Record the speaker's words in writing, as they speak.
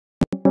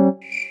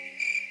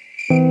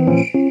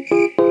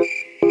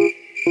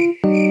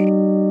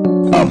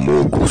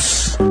Amogus.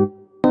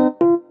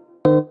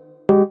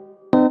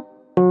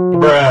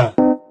 Bruh.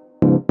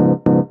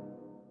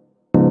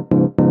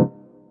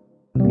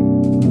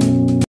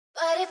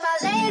 But if I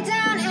lay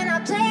down and I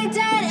play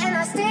dead and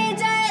I stay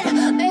dead,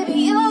 maybe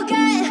you'll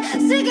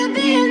get sick of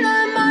being the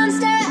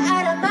monster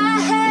out of my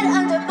head,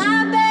 under my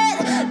bed.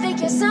 Think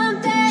you're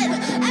something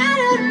out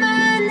of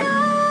my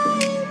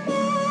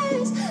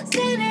nightmares,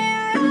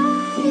 standing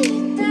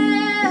right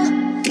there.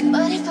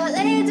 But if I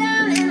lay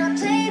down and I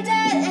play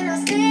dead and I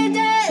stay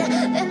dead,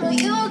 then will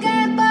you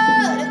get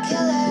bored of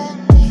killing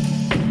me?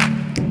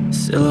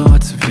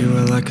 Silhouettes of you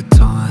are like a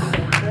taunt.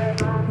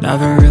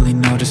 Never really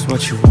know just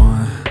what you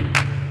want.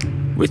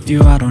 With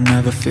you I don't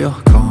ever feel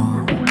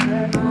calm.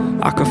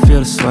 I can feel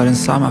the sweat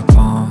inside my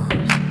palms.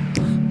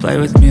 Play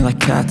with me like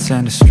cats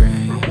and a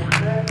string.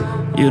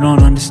 You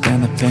don't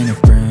understand the pain it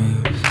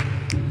brings.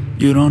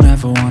 You don't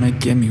ever wanna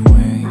give me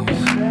wings.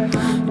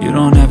 You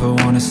don't ever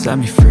wanna set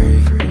me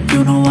free.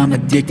 You know I'm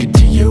addicted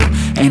to you,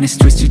 and it's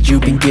twisted,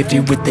 you've been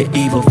gifted with the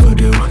evil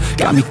voodoo.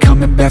 Got me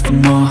coming back for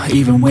more,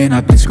 even when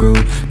I've been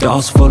screwed.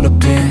 Dolls full of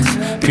pins,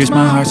 pierce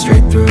my heart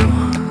straight through.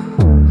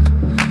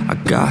 I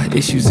got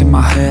issues in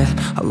my head,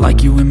 I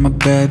like you in my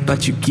bed,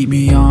 but you keep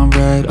me on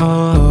red.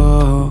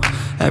 Oh,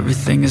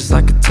 everything is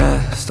like a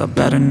test, I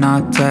better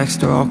not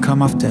text or I'll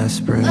come off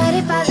desperate. But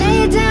if I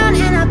lay down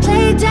and I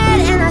play dead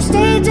and I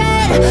stay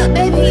dead,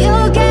 baby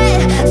you'll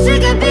get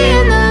sick of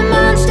being the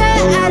monster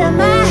out of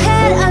my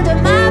head, under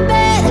my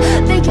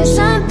bed. Think you're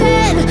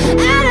something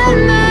out of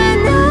my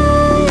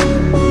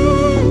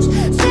nightmares,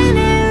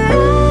 standing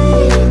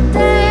right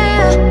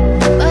there.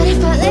 But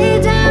if I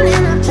lay down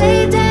and I play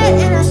dead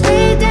and I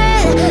stay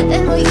dead,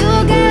 then will you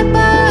get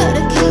bored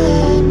of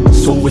killing me?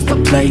 So if I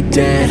play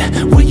dead,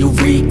 will you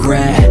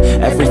regret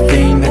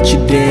everything that you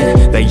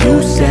did, that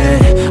you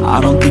said? I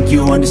don't think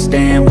you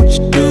understand what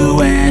you're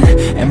doing,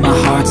 and my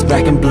heart's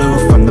black and blue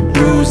from the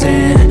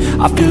bruising.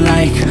 I feel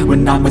like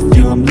when I'm with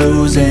you I'm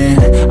losing.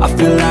 I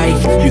feel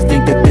like you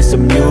think that this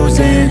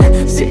amusing,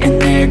 sitting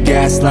there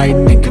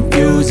gaslighting and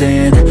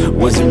confusing.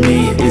 Was it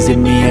me? Is it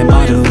me? Am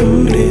I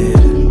deluded?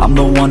 I'm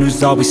the one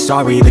who's always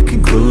sorry, the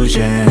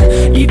conclusion.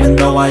 Even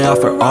though I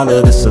offer all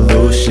of the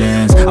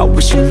solutions, I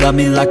wish you loved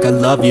me like I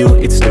love you,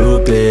 it's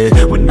stupid.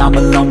 When I'm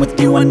alone with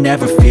you I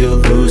never feel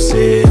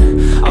lucid.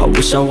 I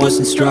wish I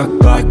wasn't struck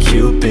by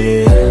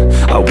Cupid.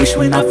 I wish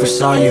when I first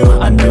saw you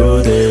I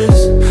knew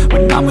this.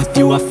 When I'm with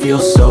you I feel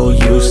so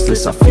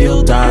useless, I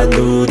feel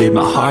diluted,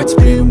 my heart's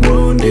been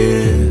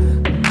wounded.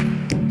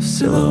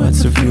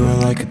 Silhouettes of you are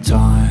like a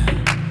taunt.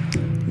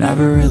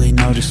 Never really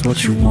know just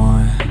what you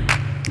want.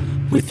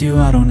 With you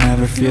I don't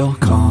ever feel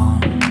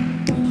calm.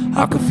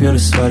 I can feel the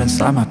sweat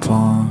inside my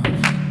palms.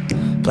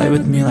 Play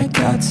with me like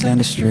cats and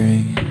a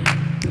string.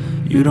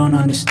 You don't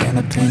understand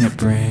the pain it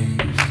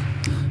brings.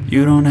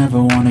 You don't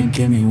ever wanna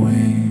give me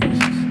wings.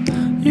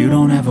 You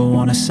don't ever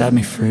wanna set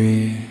me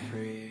free.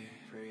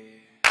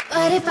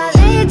 But if I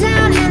lay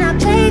down and I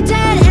play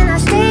dead and I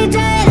stay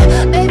dead,